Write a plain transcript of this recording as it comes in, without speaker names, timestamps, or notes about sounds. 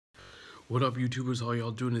What up, YouTubers? How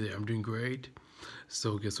y'all doing today? I'm doing great.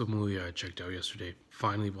 So, guess what movie I checked out yesterday?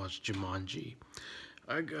 Finally watched Jumanji.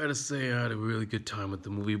 I gotta say, I had a really good time with the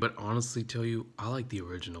movie, but honestly, tell you, I like the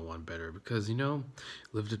original one better because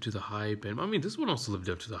lived up to the hype, and I mean, this one also lived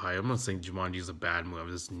up to the hype. I'm not saying Jumanji is a bad movie.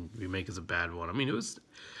 This remake is a bad one. I mean, it's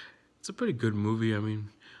a pretty good movie. I mean,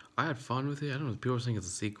 I had fun with it. I don't know. People are saying it's a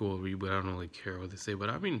sequel or reboot. I don't really care what they say, but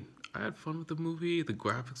I mean, I had fun with the movie. The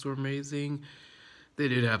graphics were amazing. They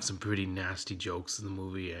did have some pretty nasty jokes in the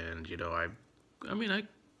movie, and I mean, I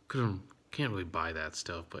couldn't can't really buy that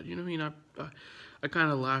stuff, but you know what I mean. I kind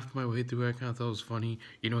of laughed my way through it. I kind of thought it was funny.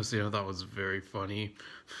 You know what I thought was very funny?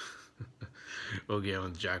 Well, yeah,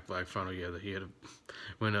 when Jack Black found out, yeah, that he had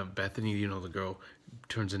when Bethany, the girl,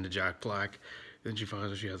 turns into Jack Black. Then she finds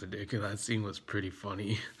out she has a dick, and that scene was pretty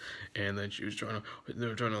funny. And then they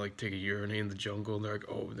were trying to like take a urinate in the jungle, and they're like,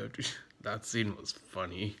 oh, that scene was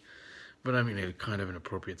funny. But I mean, it kind of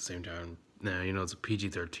inappropriate at the same time. Nah, it's a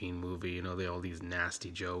PG-13 movie. They all these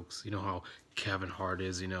nasty jokes. You know how Kevin Hart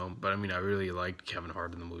is. But I mean, I really liked Kevin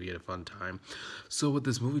Hart in the movie. I had a fun time. So what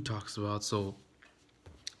this movie talks about. So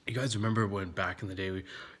you guys remember when back in the day,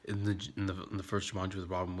 in the first Jumanji with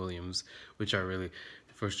Robin Williams, which I really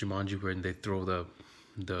first Jumanji where they throw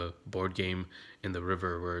the board game in the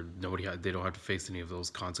river where they don't have to face any of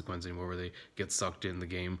those consequences anymore, where they get sucked in the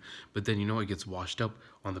game. But then it gets washed up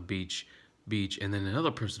on the beach, and then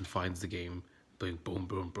another person finds the game, boom, boom,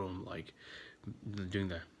 boom, boom, like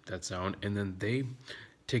doing that sound, and then they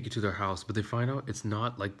take it to their house, but they find out it's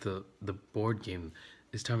not like the board game.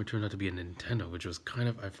 This time it turned out to be a Nintendo, which was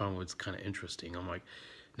I found was kind of interesting. I'm like,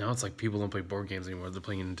 now it's like people don't play board games anymore; they're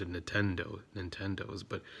playing into Nintendos.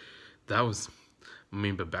 But that was, I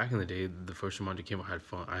mean, but back in the day, the first Jumanji came out, I had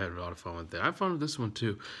fun. I had a lot of fun with it. I had fun with this one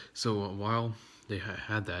too. So while they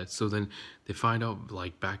had that, so then they find out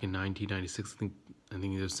like back in 1996, I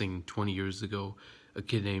think they were saying 20 years ago, a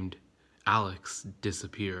kid named Alex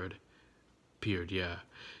disappeared. Yeah,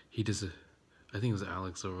 he dis. I think it was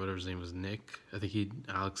Alex or whatever his name was, Nick. I think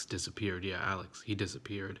Alex disappeared. Yeah, Alex, he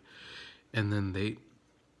disappeared, and then they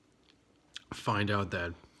find out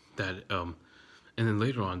and then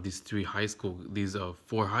later on, these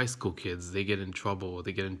four high school kids, they get in trouble.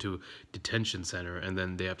 They get into detention center, and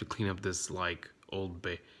then they have to clean up this like old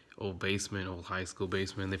basement, old high school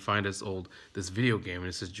basement. And they find this video game, and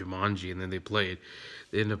it says Jumanji, and then they play it.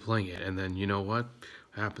 They end up playing it, and then you know what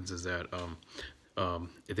happens is that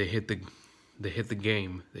they hit the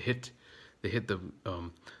game, they hit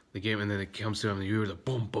the game, and then it comes to them, and you hear the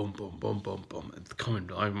boom, boom, boom, boom, boom, boom. It's coming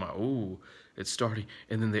live. Ooh, it's starting,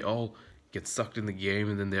 and then they all get sucked in the game,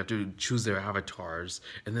 and then they have to choose their avatars,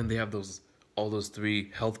 and then they have all those three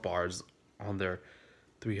health bars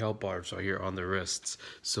right here on their wrists.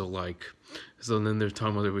 So then they're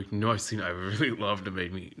talking about their week. A scene I really loved. It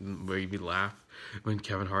made me laugh when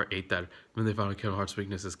Kevin Hart ate that. When they found out Kevin Hart's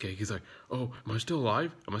weakness is cake, he's like, "Oh, am I still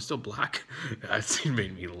alive? Am I still black?" That scene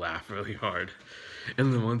made me laugh really hard.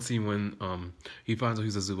 And the one scene when he finds out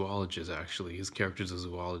he's a zoologist. Actually, his character's a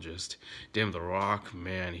zoologist. Damn, The Rock,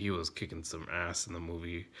 man, he was kicking some ass in the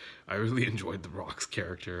movie. I really enjoyed The Rock's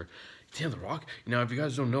character. Damn, The Rock. Now, if you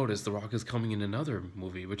guys don't notice, The Rock is coming in another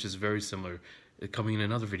movie, which is very similar. Coming in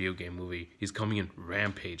another video game movie. He's coming in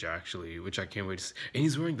Rampage, actually, which I can't wait to see. And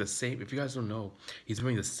he's wearing the same, if you guys don't know, he's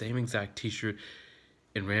wearing the same exact t-shirt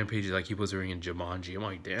in Rampage like he was wearing in Jumanji. I'm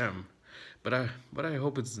like, damn. But I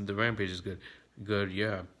hope the Rampage is good. Good,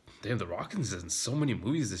 yeah. Damn, The Rock is in so many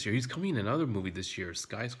movies this year. He's coming in another movie this year,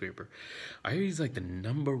 Skyscraper. I hear he's like the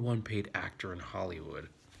 #1 paid actor in Hollywood.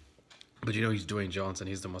 But he's Dwayne Johnson.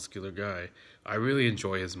 He's the muscular guy. I really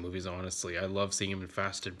enjoy his movies, honestly. I love seeing him in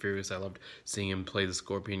Fast and Furious. I loved seeing him play the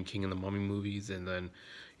Scorpion King in the Mummy movies. And then,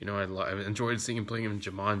 I enjoyed seeing him playing him in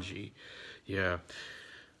Jumanji. Yeah.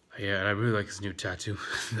 Yeah, and I really like his new tattoo.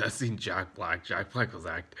 That's seen Jack Black. Jack Black was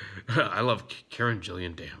I love Karen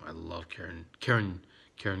Gillian. Damn, I love Karen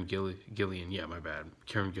Gillian. Yeah, my bad.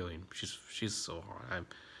 Karen Gillian. She's so hot.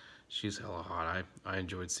 She's hella hot. I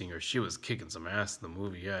enjoyed seeing her. She was kicking some ass in the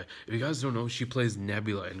movie. Yeah. If you guys don't know, she plays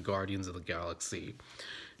Nebula in Guardians of the Galaxy.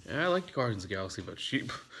 Yeah, I liked Guardians of the Galaxy, but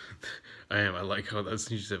I like how that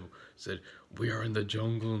scene said we are in the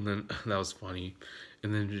jungle, and then that was funny,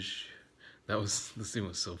 and then the scene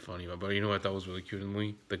was so funny. But you know what? That was really cute in the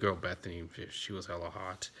movie. The girl Bethany, she was hella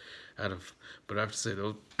hot. But I have to say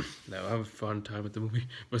though, that I have a fun time with the movie.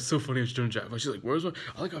 But it's so funny when she's doing Jack. She's like, "Where's my?"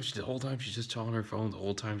 I like how the whole time she's just on her phone. The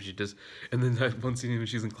whole time she just, and then that one scene when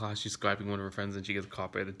she's in class, she's Skyping one of her friends, and she gets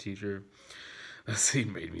caught by the teacher. That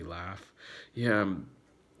scene made me laugh. Yeah.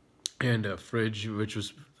 and Fridge, which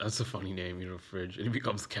was that's a funny name, Fridge, and he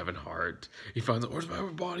becomes Kevin Hart. He finds out where's my upper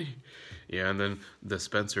body, yeah, and then the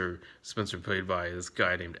Spencer played by this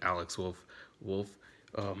guy named Alex Wolf,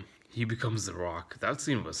 he becomes the Rock. That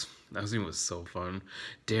scene was so fun,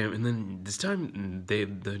 damn. And then this time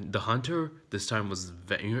the hunter this time was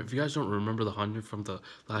if you guys don't remember the hunter from the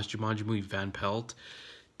last Jumanji movie, Van Pelt,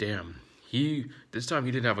 damn. This time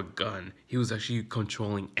he didn't have a gun. He was actually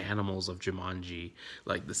controlling animals of Jumanji,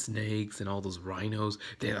 like the snakes and all those rhinos.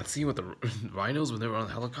 Damn, that scene with the rhinos when they were on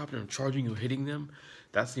the helicopter and charging you, hitting them,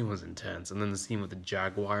 that scene was intense. And then the scene with the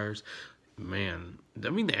jaguars, man.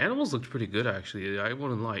 I mean, the animals looked pretty good actually. I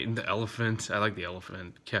wouldn't lie. And the elephant, I like the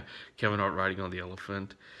elephant. Kevin Hart riding on the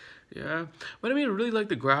elephant. Yeah, but I mean, I really like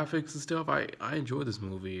the graphics and stuff. I enjoy this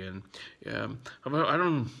movie, and yeah, I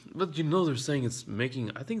don't. But they're saying it's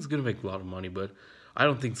making. I think it's gonna make a lot of money, but I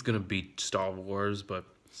don't think it's gonna beat Star Wars. But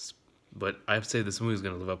I'd say this movie is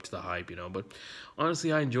gonna live up to the hype. But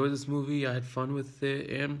honestly, I enjoyed this movie. I had fun with it,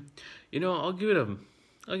 and I'll give it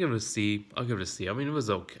a C. I'll give it a C. I mean, it was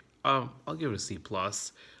okay. I'll give it a C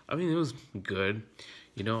plus. I mean, it was good.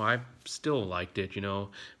 I still liked it,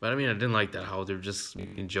 but I mean, I didn't like that how they're just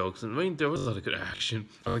making jokes. And I mean, there was a lot of good action.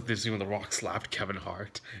 I like the scene when The Rock slapped Kevin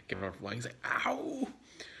Hart. Kevin Hart flying, he's like, ow!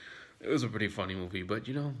 It was a pretty funny movie, but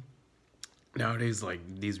nowadays, like,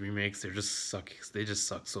 these remakes, they just suck. They just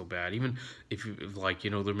suck so bad. Even if like,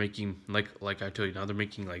 they're making, like I told you, now they're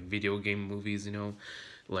making, like, video game movies,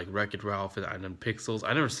 like Wreck-It Ralph and then Pixels.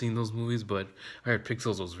 I never seen those movies, but I heard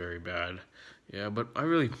Pixels was very bad. Yeah, but I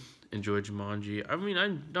really enjoyed Jumanji. I mean,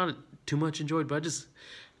 I not too much enjoyed, but I just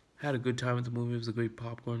had a good time with the movie. It was a great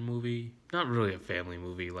popcorn movie. Not really a family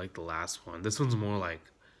movie like the last one. This one's more like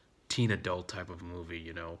teen adult type of movie.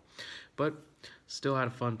 But still had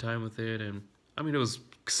a fun time with it, and I mean, it was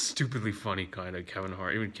stupidly funny, kind of.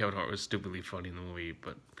 Even Kevin Hart was stupidly funny in the movie,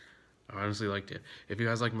 but I honestly liked it. If you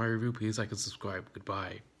guys like my review, please like and subscribe.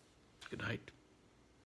 Goodbye. Good night.